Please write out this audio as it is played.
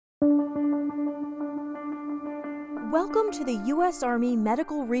Welcome to the U.S. Army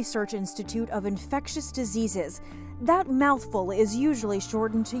Medical Research Institute of Infectious Diseases. That mouthful is usually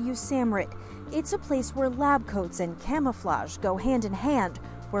shortened to USAMRIID. It's a place where lab coats and camouflage go hand in hand,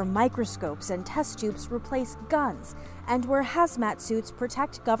 where microscopes and test tubes replace guns, and where hazmat suits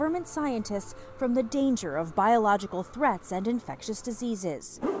protect government scientists from the danger of biological threats and infectious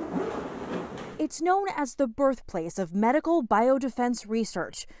diseases. It's known as the birthplace of medical biodefense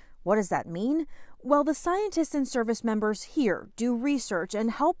research. What does that mean? Well, the scientists and service members here do research and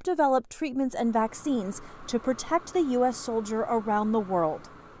help develop treatments and vaccines to protect the U.S. soldier around the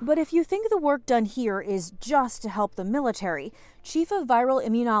world. But if you think the work done here is just to help the military, Chief of Viral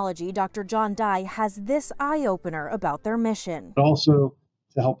Immunology Dr. John Dye has this eye-opener about their mission. Also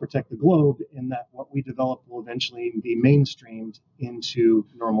to help protect the globe, in that what we develop will eventually be mainstreamed into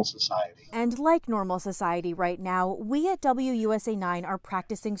normal society. And like normal society right now, we at WUSA 9 are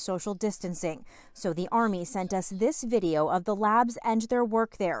practicing social distancing. So the Army sent us this video of the labs and their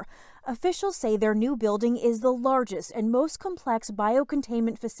work there. Officials say their new building is the largest and most complex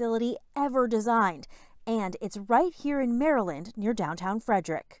biocontainment facility ever designed. And it's right here in Maryland, near downtown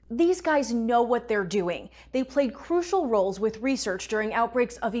Frederick. These guys know what they're doing. They played crucial roles with research during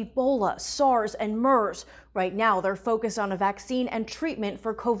outbreaks of Ebola, SARS, and MERS. Right now, they're focused on a vaccine and treatment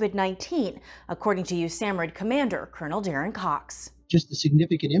for COVID-19, according to USAMRIID Commander Colonel Darren Cox. Just the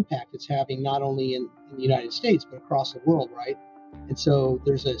significant impact it's having not only in the United States, but across the world, right? And so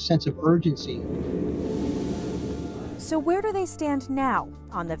there's a sense of urgency. So where do they stand now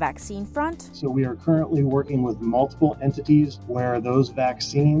on the vaccine front? So we are currently working with multiple entities where those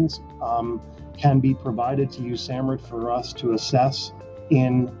vaccines can be provided to USAMRIID for us to assess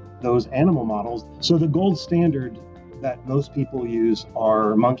in those animal models. So the gold standard that most people use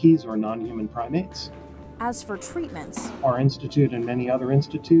are monkeys or non-human primates. As for treatments, our institute and many other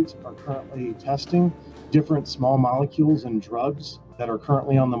institutes are currently testing different small molecules and drugs that are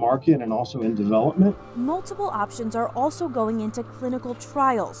currently on the market and also in development. Multiple options are also going into clinical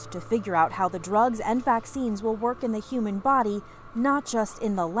trials to figure out how the drugs and vaccines will work in the human body, not just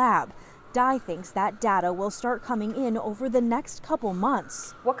in the lab. Dye thinks that data will start coming in over the next couple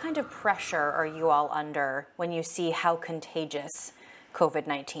months. What kind of pressure are you all under when you see how contagious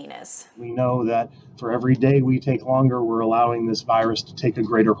COVID-19 is? We know that for every day we take longer, we're allowing this virus to take a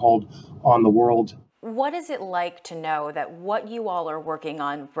greater hold on the world. What is it like to know that what you all are working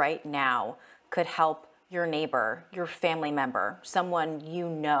on right now could help your neighbor, your family member, someone you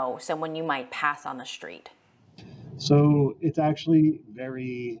know, someone you might pass on the street? So it's actually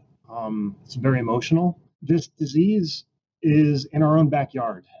very emotional. This disease is in our own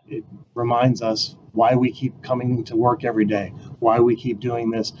backyard. It reminds us why we keep coming to work every day, why we keep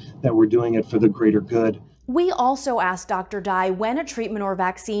doing this, that we're doing it for the greater good. We also asked Dr. Dye when a treatment or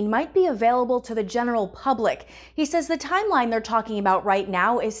vaccine might be available to the general public. He says the timeline they're talking about right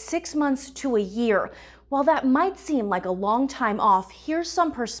now is 6 months to a year. While that might seem like a long time off, here's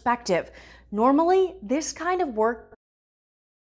some perspective. Normally, this kind of work